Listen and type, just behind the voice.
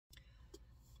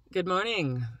Good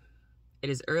morning. It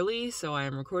is early, so I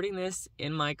am recording this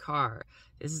in my car.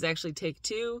 This is actually take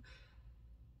 2.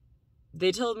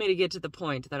 They told me to get to the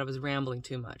point that I was rambling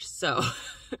too much. So,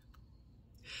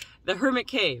 the Hermit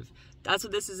Cave. That's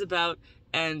what this is about.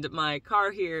 And my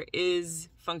car here is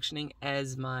functioning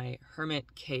as my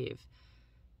Hermit Cave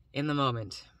in the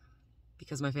moment.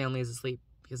 Because my family is asleep.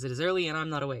 Because it is early and I'm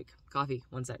not awake. Coffee,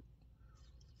 one sec.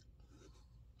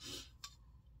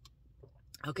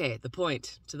 Okay, to the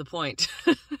point.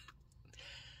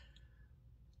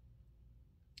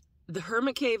 The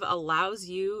Hermit Cave allows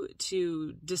you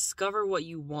to discover what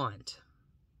you want.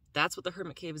 That's what the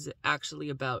Hermit Cave is actually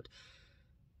about.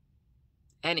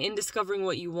 And in discovering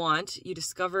what you want, you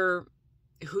discover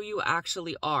who you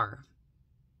actually are.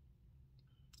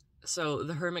 So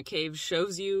the Hermit Cave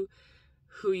shows you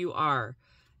who you are.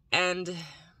 And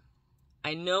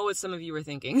I know what some of you are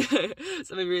thinking.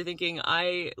 Some of you are thinking,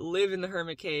 I live in the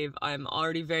Hermit Cave. I'm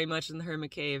already very much in the Hermit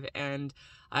Cave, and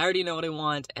I already know what I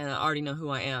want, and I already know who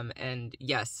I am. And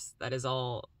yes, that is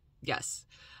all, yes.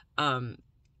 I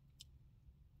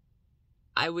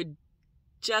would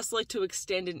just like to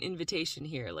extend an invitation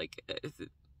here. Like,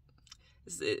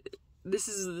 this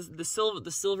is the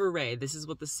silver ray. This is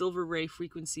what the silver ray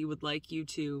frequency would like you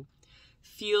to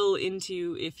feel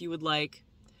into, if you would like.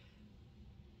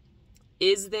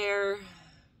 Is there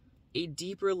a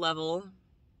deeper level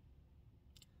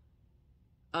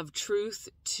of truth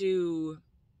to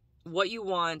what you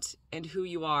want and who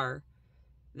you are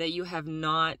that you have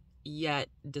not yet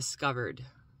discovered?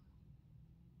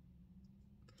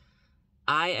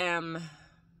 I am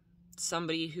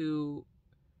somebody who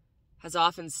has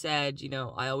often said,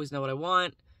 I always know what I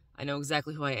want. I know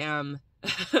exactly who I am.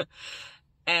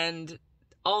 And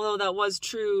although that was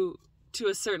true to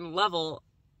a certain level,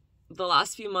 the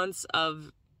last few months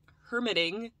of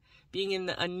hermiting, being in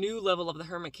a new level of the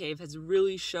Hermit Cave, has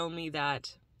really shown me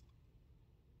that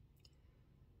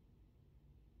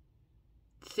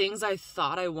things I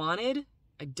thought I wanted,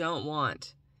 I don't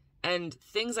want. And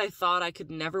things I thought I could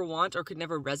never want or could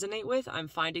never resonate with, I'm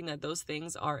finding that those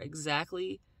things are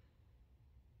exactly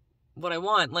what I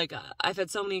want. Like, I've had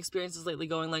so many experiences lately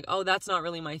going like, oh, that's not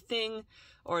really my thing,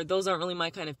 or those aren't really my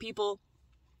kind of people.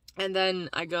 And then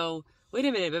I go, wait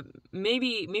a minute, but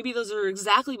maybe those are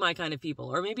exactly my kind of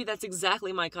people, or maybe that's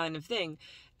exactly my kind of thing,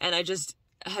 and I just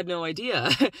had no idea.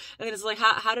 And then it's like,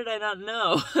 how did I not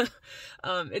know?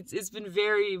 It's been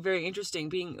very, very interesting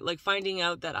finding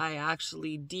out that I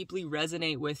actually deeply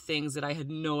resonate with things that I had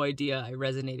no idea I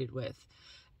resonated with,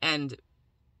 and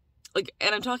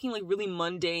I'm talking like really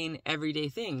mundane, everyday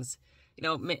things.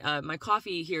 My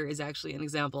coffee here is actually an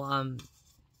example.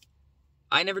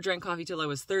 I never drank coffee till I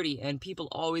was 30, and people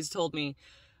always told me,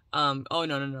 oh,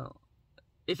 no.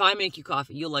 If I make you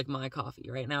coffee, you'll like my coffee,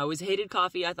 right? Now, I always hated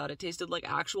coffee. I thought it tasted like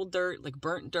actual dirt, like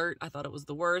burnt dirt. I thought it was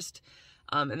the worst.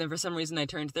 And then for some reason I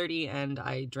turned 30 and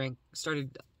I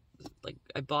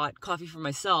bought coffee for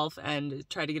myself and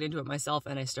tried to get into it myself,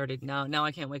 and I started, now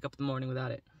I can't wake up in the morning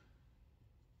without it.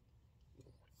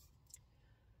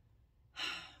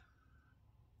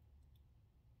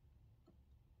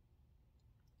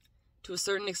 To a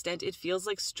certain extent, it feels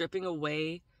like stripping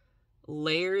away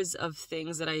layers of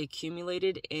things that I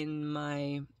accumulated in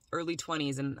my early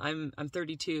 20s, and I'm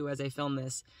 32 as I film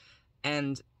this,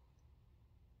 and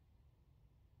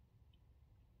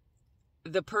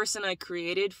the person I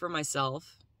created for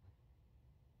myself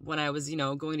when I was,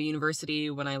 going to university,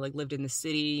 when I lived in the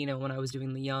city, when I was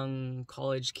doing the young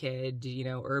college kid,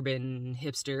 urban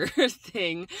hipster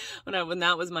thing, when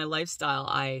that was my lifestyle,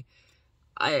 I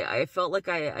felt like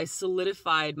I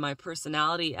solidified my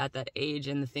personality at that age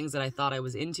and the things that I thought I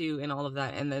was into and all of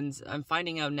that. And then I'm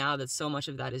finding out now that so much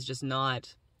of that is just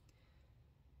not,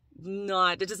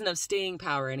 it doesn't have staying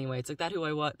power anyway. It's like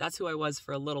that's who I was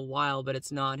for a little while, but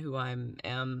it's not who I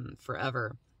am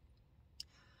forever.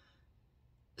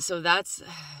 So that's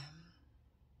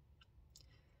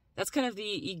kind of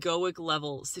the egoic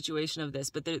level situation of this,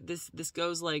 but this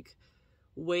goes like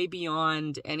way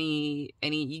beyond any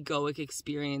egoic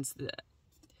experience.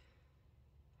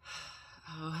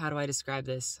 How do I describe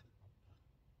this?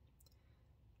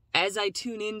 As I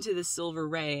tune into the silver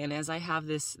ray, and as I have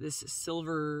this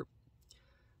silver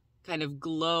kind of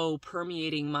glow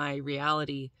permeating my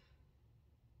reality,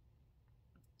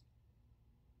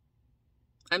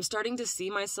 I'm starting to see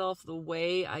myself the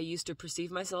way I used to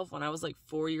perceive myself when I was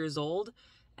 4 years old,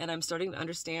 and I'm starting to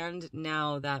understand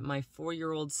now that my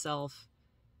 4-year-old self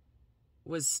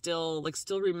was still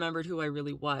remembered who I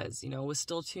really was, was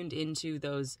still tuned into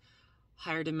those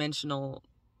higher dimensional,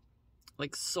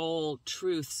 soul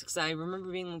truths. Because I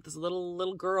remember being this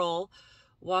little girl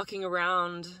walking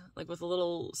around like with a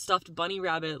little stuffed bunny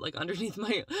rabbit like underneath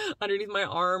my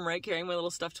arm, right, carrying my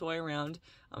little stuffed toy around.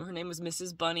 Her name was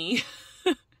Mrs. Bunny.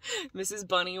 Mrs.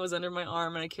 Bunny was under my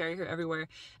arm, and I carry her everywhere.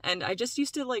 And I just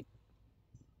used to like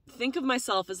think of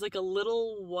myself as like a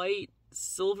little white,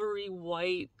 silvery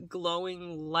white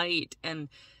glowing light, and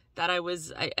that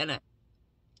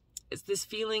it's this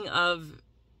feeling of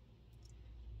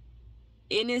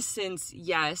innocence,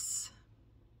 yes,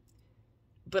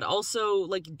 but also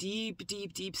like deep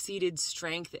seated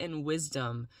strength and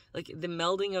wisdom, like the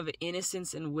melding of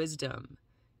innocence and wisdom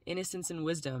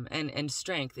and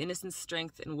strength, innocence,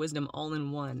 strength, and wisdom all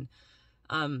in one.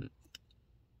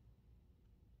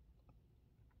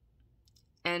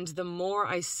 And the more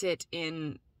I sit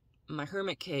in my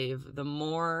hermit cave, the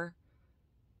more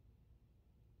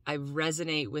I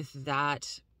resonate with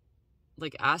that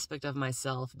like aspect of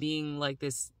myself, being like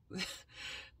this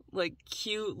like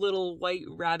cute little white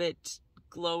rabbit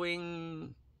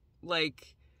glowing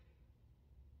like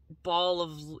ball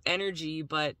of energy,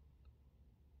 but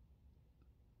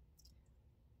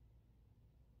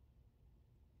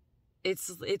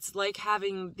it's like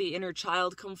having the inner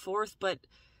child come forth. But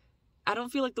I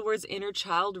don't feel like the words inner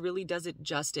child really does it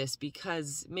justice,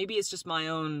 because maybe it's just my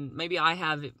own, maybe I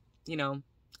have, you know,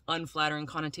 unflattering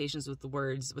connotations with the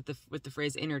words, with the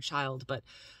phrase inner child. But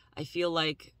I feel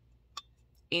like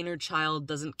inner child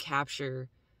doesn't capture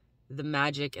the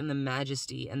magic and the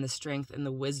majesty and the strength and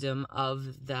the wisdom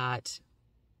of that,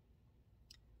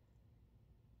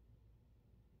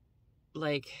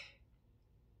 like,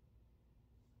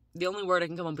 the only word I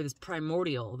can come up with is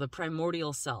primordial, the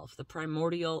primordial self, the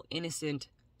primordial, innocent,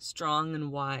 strong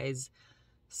and wise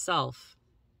self.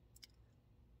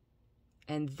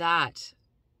 And that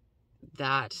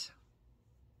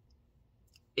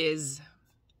is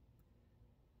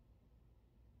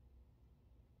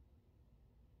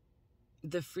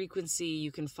the frequency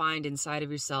you can find inside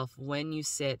of yourself when you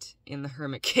sit in the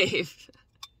hermit cave.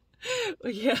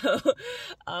 Yeah.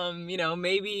 You know,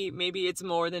 maybe it's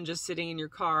more than just sitting in your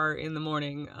car in the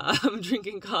morning,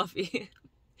 drinking coffee.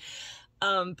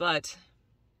 But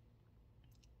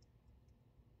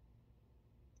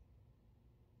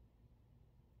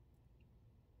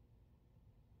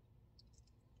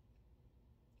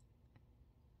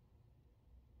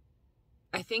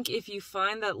I think if you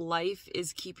find that life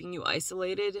is keeping you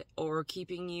isolated or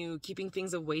keeping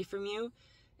things away from you,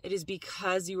 it is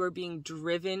because you are being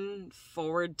driven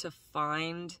forward to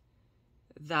find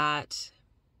that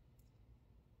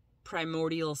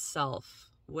primordial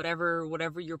self, whatever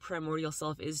your primordial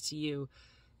self is to you.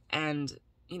 And,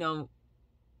 you know,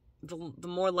 the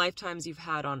more lifetimes you've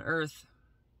had on Earth,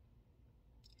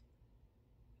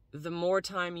 the more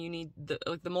time you need,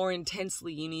 the more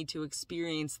intensely you need to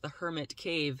experience the hermit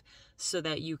cave so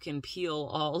that you can peel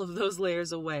all of those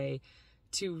layers away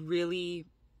to really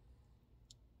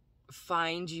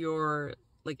find your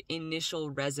like initial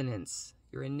resonance.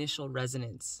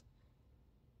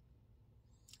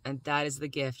 And that is the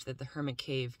gift that the hermit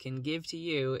cave can give to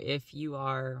you if you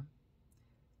are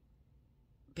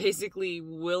basically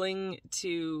willing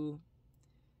to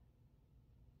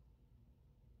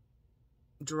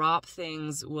drop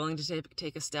things, willing to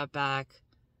take a step back,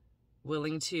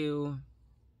 willing to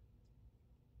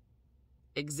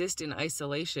exist in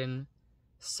isolation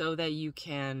so that you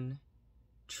can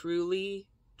truly,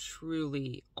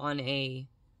 on a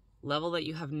level that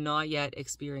you have not yet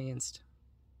experienced,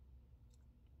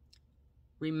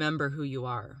 remember who you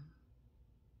are.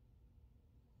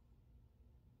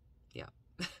 Yeah.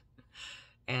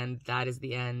 And that is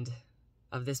the end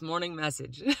of this morning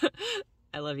message.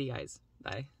 I love you guys.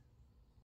 Bye.